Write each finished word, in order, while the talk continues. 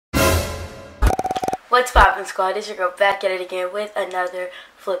What's poppin', squad? It's your girl back at it again with another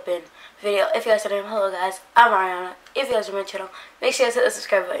flippin' video. If you guys are new, hello guys, I'm Ariaunna. If you guys are new to my channel, make sure you guys hit the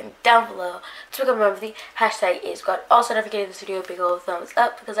subscribe button down below to become a member of the hashtag #ItsSquad. Also, don't forget to give this video a big old thumbs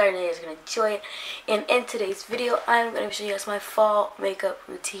up because I know you guys are going to enjoy it. And in today's video, I'm going to show you guys my fall makeup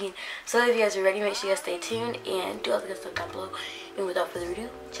routine. So if you guys are ready, make sure you guys stay tuned and do all the good stuff down below. And without further ado,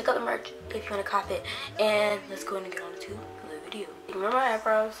 check out the merch if you want to cop it. And let's go ahead and get on to the video. Remember my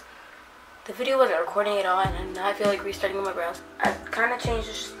eyebrows? The video wasn't recording at all, and now I feel like restarting my brows. I kind of changed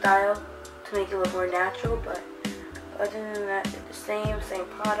the style to make it look more natural, but other than that, it's the same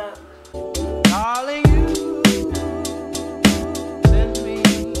product. Darling, you send me,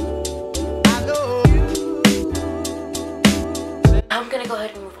 I know you. I'm gonna go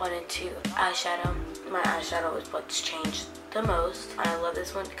ahead and move on into eyeshadow. My eyeshadow is what's changed the most. I love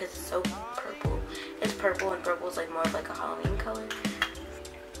this one because it's so purple. It's purple, and purple is like more of like a Halloween color.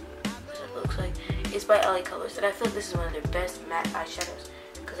 Looks like it's by LA Colors, and I feel like this is one of their best matte eyeshadows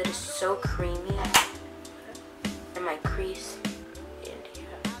because it is so creamy in my crease. And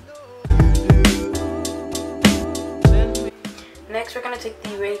yeah. Next, we're gonna take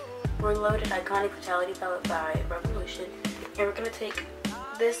the Reloaded Iconic Vitality Palette by Revolution, and we're gonna take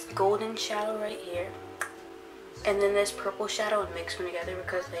this golden shadow right here, and then this purple shadow, and mix them together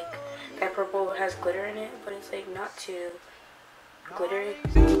because like that purple has glitter in it, but it's like not too glittery.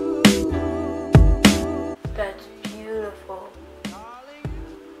 That's beautiful.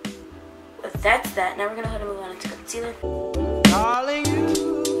 But that's that. Now we're gonna go ahead and move on into concealer. Darling,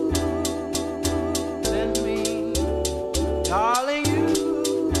 you send me. Darling,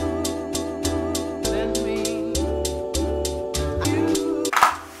 you send me.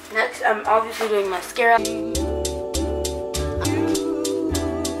 Next, I'm obviously doing mascara.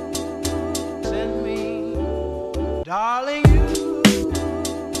 Send me. Darling, you.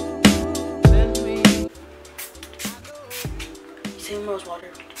 Rose water.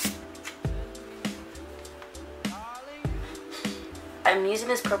 I'm using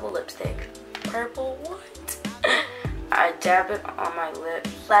this purple lipstick. Purple what? I dab it on my lips.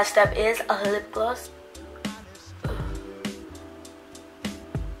 Last step is a lip gloss.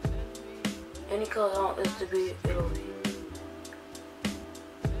 Any color I want this to be, it'll be.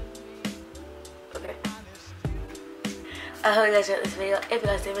 Okay. I hope you guys enjoyed this video. If you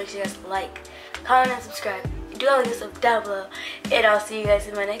guys did, make sure you guys like, comment, and subscribe. Do all this stuff down below, and I'll see you guys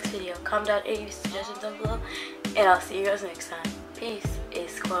in my next video. Comment down any suggestions down below, and I'll see you guys next time. Peace,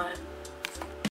 ItsSquad.